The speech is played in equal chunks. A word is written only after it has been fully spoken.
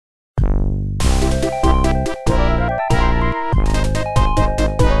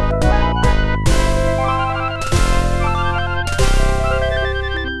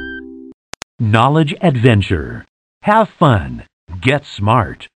knowledge adventure. Have fun. Get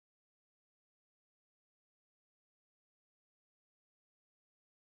smart.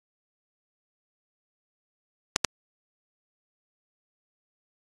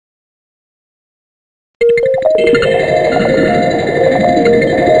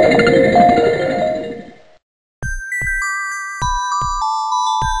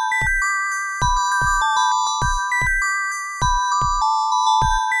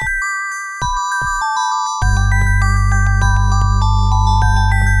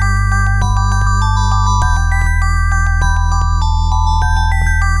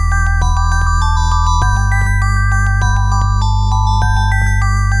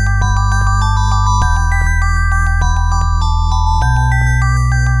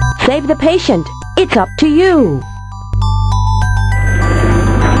 Save the patient. It's up to you.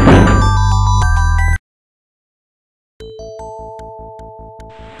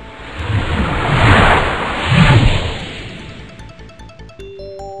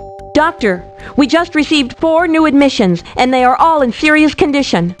 Doctor, we just received 4 new admissions, and they are all in serious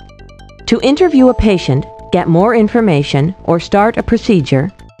condition. To interview a patient, get more information, or start a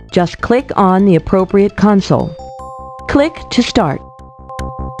procedure, just click on the appropriate console. Click to start.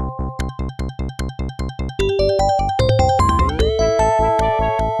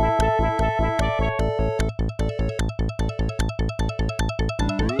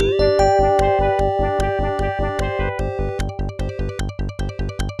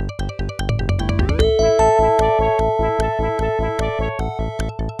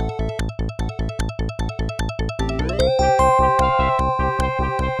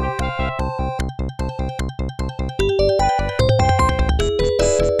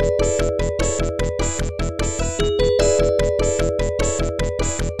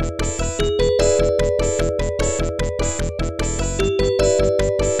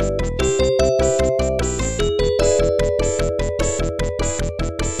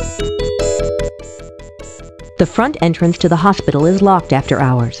 The front entrance to the hospital is locked after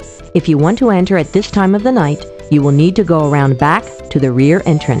hours. If you want to enter at this time of the night, you will need to go around back to the rear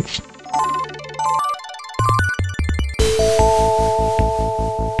entrance.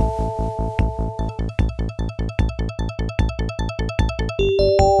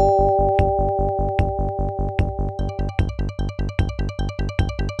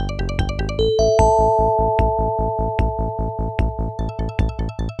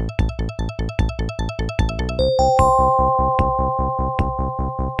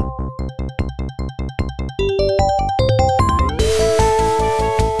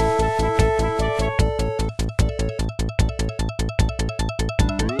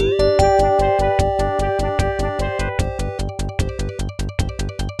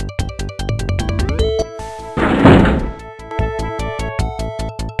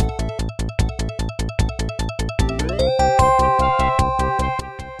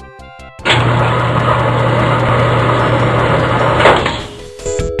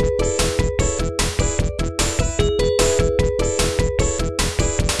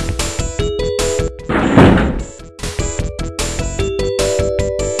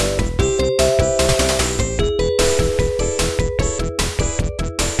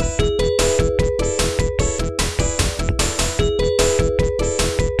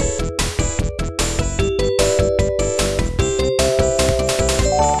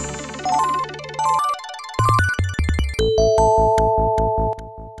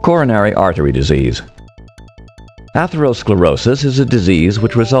 Coronary artery disease. Atherosclerosis is a disease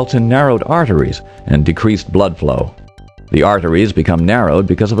which results in narrowed arteries and decreased blood flow. The arteries become narrowed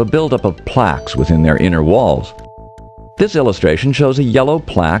because of a buildup of plaques within their inner walls. This illustration shows a yellow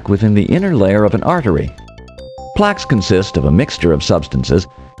plaque within the inner layer of an artery. Plaques consist of a mixture of substances,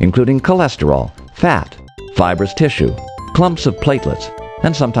 including cholesterol, fat, fibrous tissue, clumps of platelets,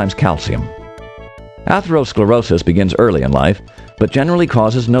 and sometimes calcium. Atherosclerosis begins early in life, but generally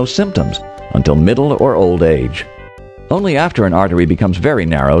causes no symptoms until middle or old age. Only after an artery becomes very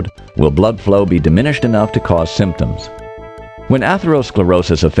narrowed will blood flow be diminished enough to cause symptoms. When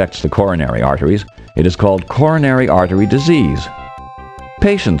atherosclerosis affects the coronary arteries, it is called coronary artery disease.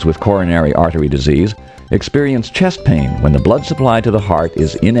 Patients with coronary artery disease experience chest pain when the blood supply to the heart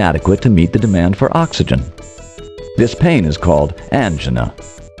is inadequate to meet the demand for oxygen. This pain is called angina.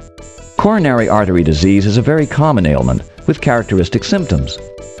 Coronary artery disease is a very common ailment with characteristic symptoms.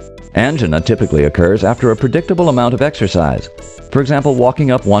 Angina typically occurs after a predictable amount of exercise, for example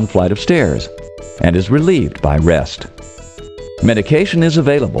walking up one flight of stairs, and is relieved by rest. Medication is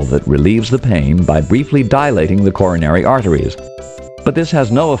available that relieves the pain by briefly dilating the coronary arteries, but this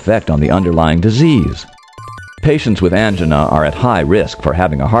has no effect on the underlying disease. Patients with angina are at high risk for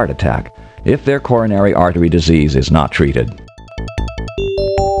having a heart attack, if their coronary artery disease is not treated.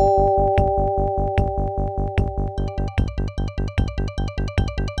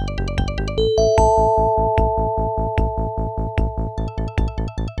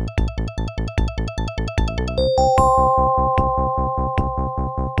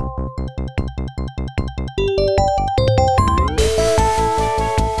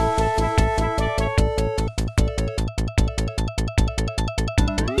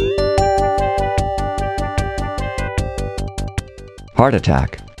 Heart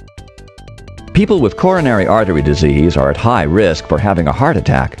attack. People with coronary artery disease are at high risk for having a heart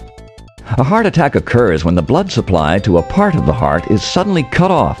attack. A heart attack occurs when the blood supply to a part of the heart is suddenly cut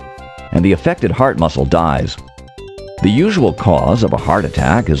off and the affected heart muscle dies. The usual cause of a heart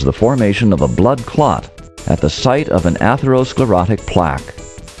attack is the formation of a blood clot at the site of an atherosclerotic plaque.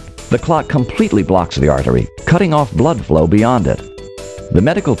 The clot completely blocks the artery, cutting off blood flow beyond it. The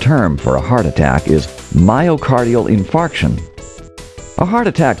medical term for a heart attack is myocardial infarction. A heart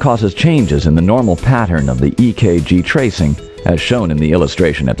attack causes changes in the normal pattern of the EKG tracing, as shown in the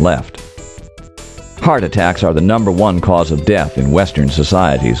illustration at left. Heart attacks are the #1 cause of death in Western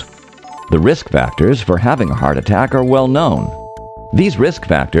societies. The risk factors for having a heart attack are well known. These risk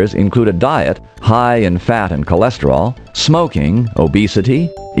factors include a diet high in fat and cholesterol, smoking,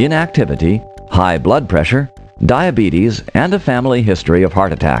 obesity, inactivity, high blood pressure, diabetes, and a family history of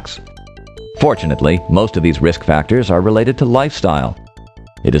heart attacks. Fortunately, most of these risk factors are related to lifestyle.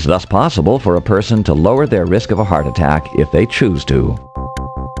 It is thus possible for a person to lower their risk of a heart attack if they choose to.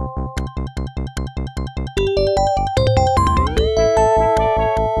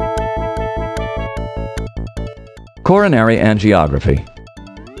 Coronary angiography.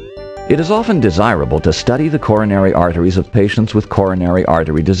 It is often desirable to study the coronary arteries of patients with coronary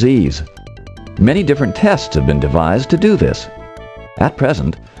artery disease. Many different tests have been devised to do this. At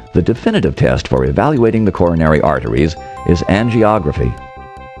present, the definitive test for evaluating the coronary arteries is angiography.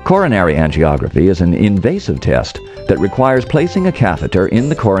 Coronary angiography is an invasive test that requires placing a catheter in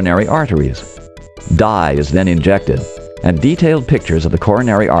the coronary arteries. Dye is then injected, and detailed pictures of the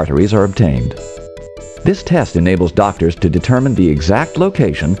coronary arteries are obtained. This test enables doctors to determine the exact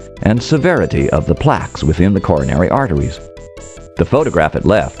location and severity of the plaques within the coronary arteries. The photograph at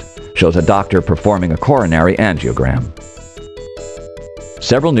left shows a doctor performing a coronary angiogram.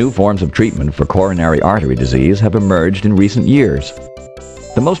 Several new forms of treatment for coronary artery disease have emerged in recent years.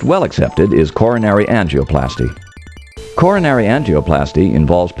 The most well-accepted is coronary angioplasty. Coronary angioplasty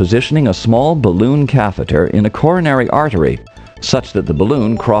involves positioning a small balloon catheter in a coronary artery such that the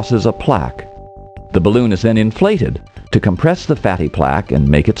balloon crosses a plaque. The balloon is then inflated to compress the fatty plaque and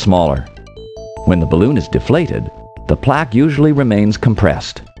make it smaller. When the balloon is deflated, the plaque usually remains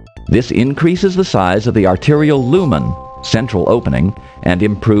compressed. This increases the size of the arterial lumen, central opening, and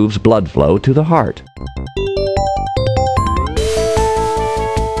improves blood flow to the heart.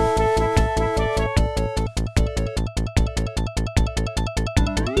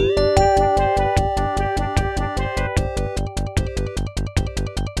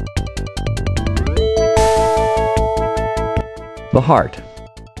 The heart.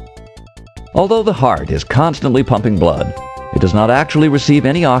 Although the heart is constantly pumping blood, it does not actually receive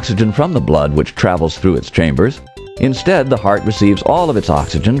any oxygen from the blood which travels through its chambers. Instead, the heart receives all of its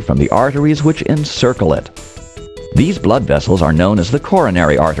oxygen from the arteries which encircle it. These blood vessels are known as the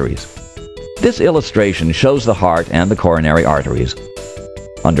coronary arteries. This illustration shows the heart and the coronary arteries.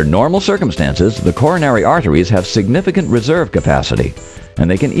 Under normal circumstances, the coronary arteries have significant reserve capacity, and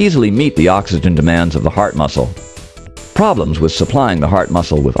they can easily meet the oxygen demands of the heart muscle. Problems with supplying the heart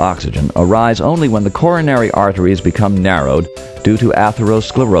muscle with oxygen arise only when the coronary arteries become narrowed due to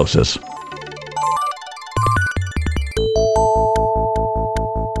atherosclerosis.